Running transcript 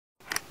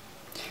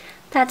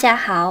大家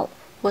好，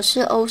我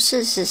是欧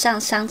式时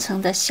尚商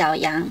城的小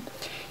杨。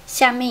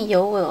下面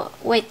由我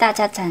为大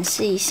家展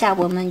示一下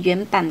我们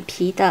原版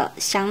皮的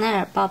香奈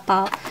儿包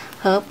包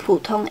和普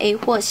通 A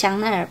货香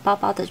奈儿包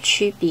包的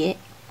区别。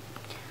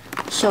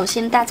首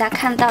先大家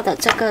看到的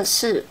这个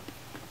是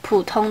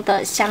普通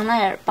的香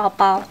奈儿包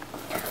包，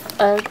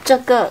而这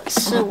个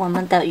是我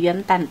们的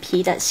原版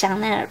皮的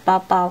香奈儿包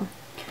包。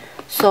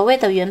所谓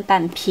的原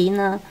版皮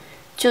呢，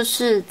就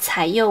是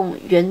采用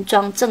原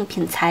装正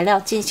品材料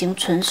进行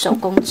纯手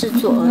工制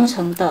作而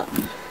成的，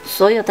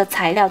所有的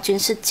材料均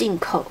是进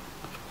口。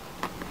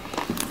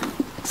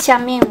下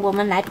面我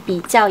们来比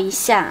较一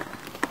下，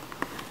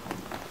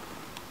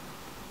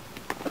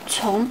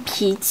从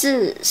皮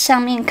质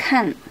上面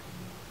看，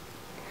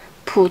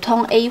普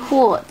通 A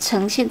货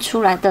呈现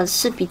出来的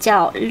是比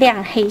较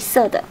亮黑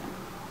色的，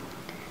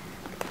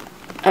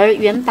而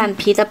原版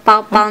皮的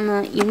包包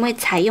呢，因为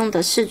采用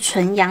的是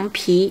纯羊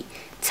皮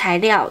材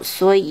料，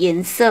所以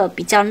颜色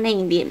比较内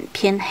敛，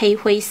偏黑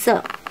灰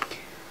色。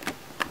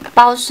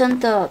包身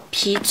的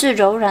皮质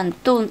柔软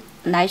度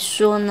来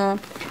说呢，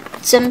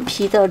真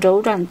皮的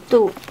柔软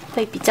度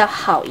会比较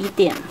好一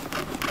点，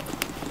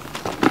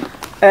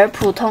而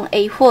普通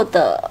A 货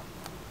的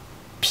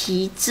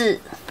皮质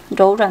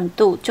柔软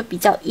度就比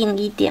较硬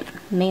一点，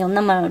没有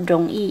那么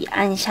容易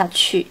按下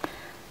去。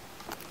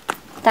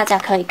大家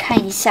可以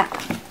看一下。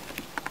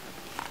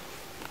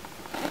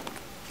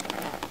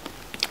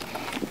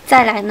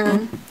再来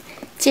呢，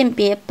鉴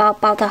别包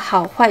包的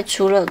好坏，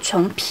除了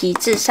从皮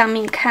质上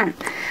面看，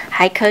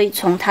还可以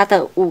从它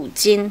的五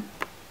金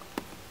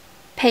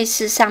配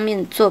饰上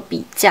面做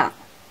比较。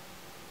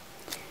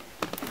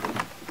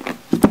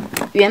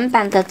原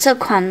版的这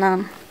款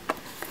呢，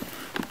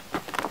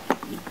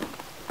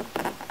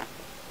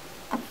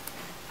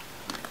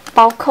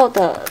包扣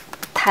的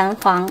弹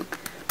簧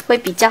会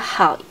比较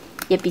好，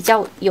也比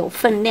较有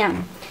分量，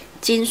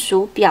金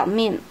属表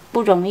面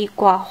不容易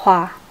刮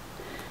花，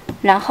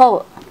然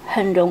后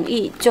很容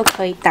易就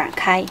可以打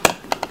开，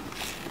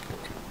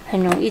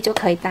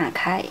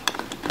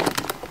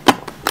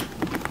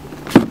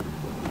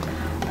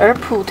而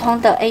普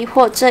通的 A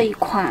货这一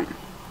款，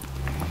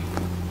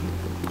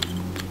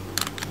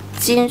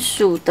金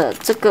属的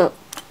这个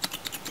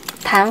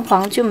弹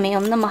簧就没有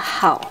那么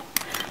好，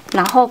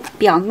然后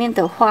表面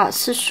的话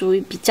是属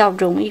于比较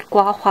容易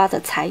刮花的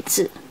材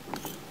质。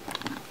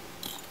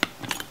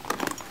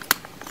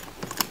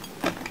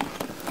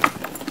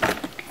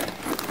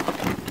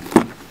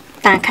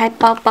打开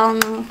包包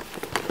呢，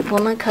我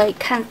们可以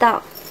看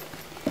到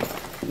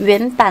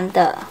原版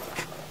的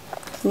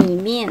里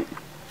面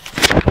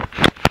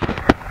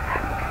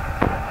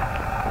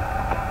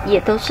也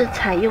都是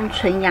采用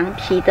纯羊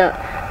皮的，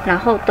然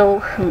后都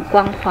很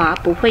光滑，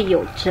不会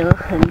有折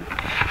痕。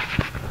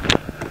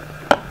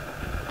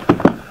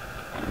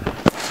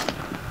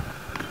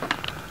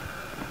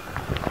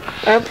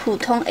而普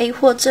通 A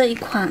货这一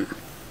款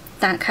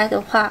打开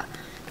的话，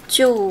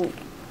就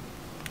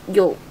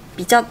有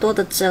比较多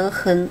的折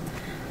痕，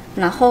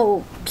然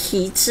后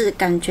皮质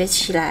感觉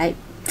起来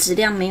质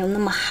量没有那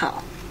么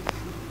好。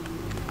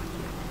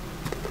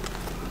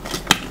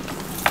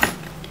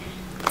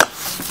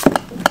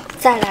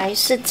再来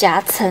是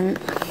夹层，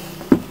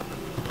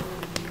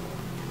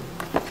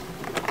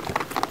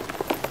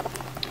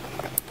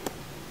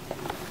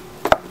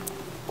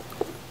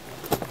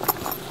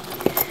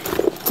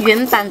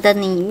原版的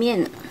里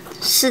面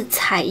是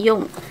采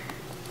用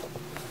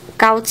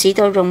高级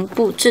的绒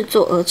布制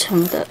作而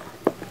成的，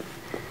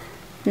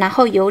然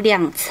后有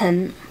2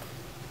层，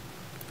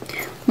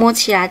摸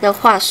起来的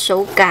话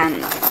手感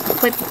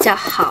会比较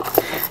好。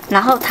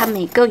然后它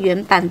每个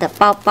原版的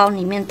包包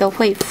里面都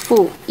会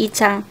附一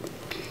张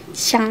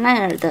香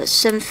奈儿的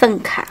身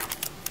份卡。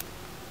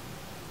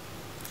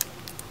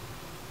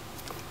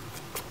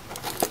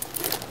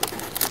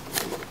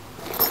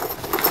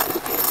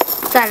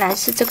再来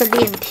是这个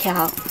链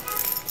条，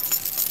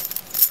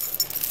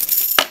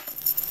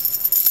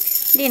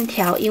链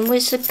条因为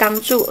是钢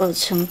铸而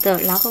成的，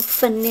然后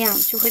分量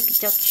就会比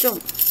较重。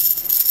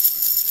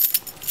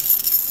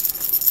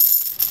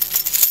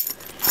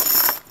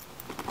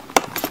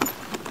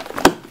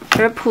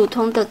而普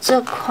通的这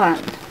款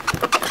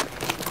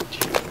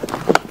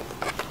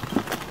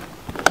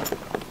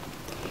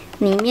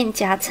里面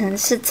夹层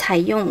是采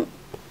用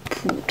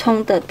普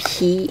通的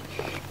皮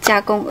加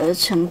工而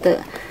成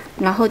的，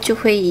然后就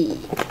会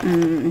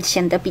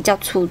显得比较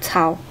粗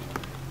糙，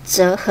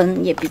折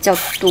痕也比较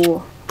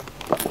多，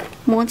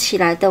摸起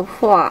来的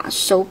话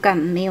手感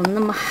没有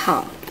那么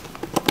好。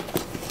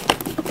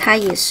它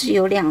也是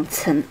有2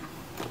层。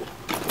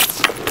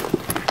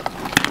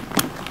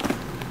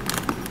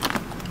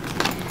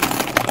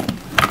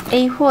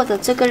A 货的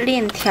这个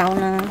链条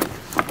呢，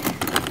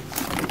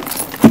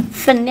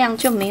分量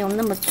就没有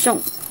那么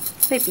重，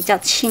会比较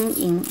轻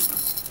盈。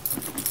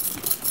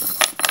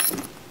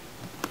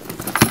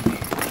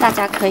大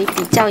家可以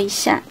比较一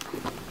下。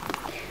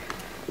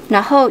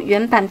然后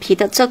原版皮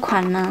的这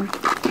款呢，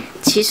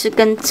其实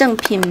跟正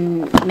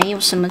品没有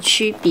什么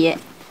区别。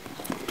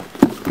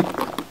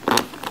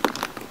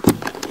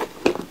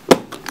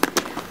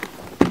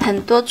很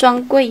多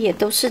专柜也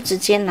都是直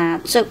接拿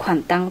这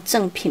款当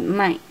正品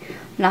卖。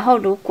然后，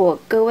如果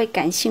各位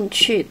感兴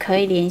趣，可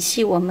以联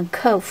系我们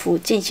客服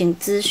进行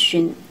咨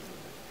询。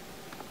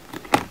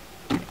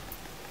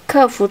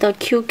客服的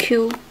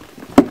QQ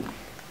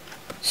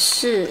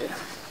是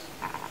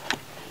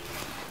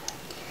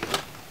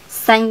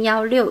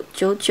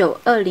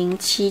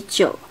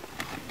316992079。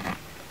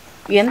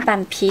原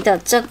版皮的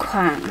这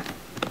款，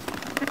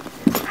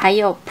还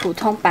有普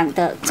通版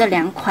的这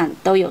2款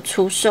都有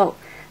出售。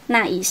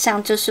那以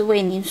上就是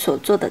为您所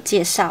做的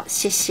介绍，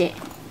谢谢。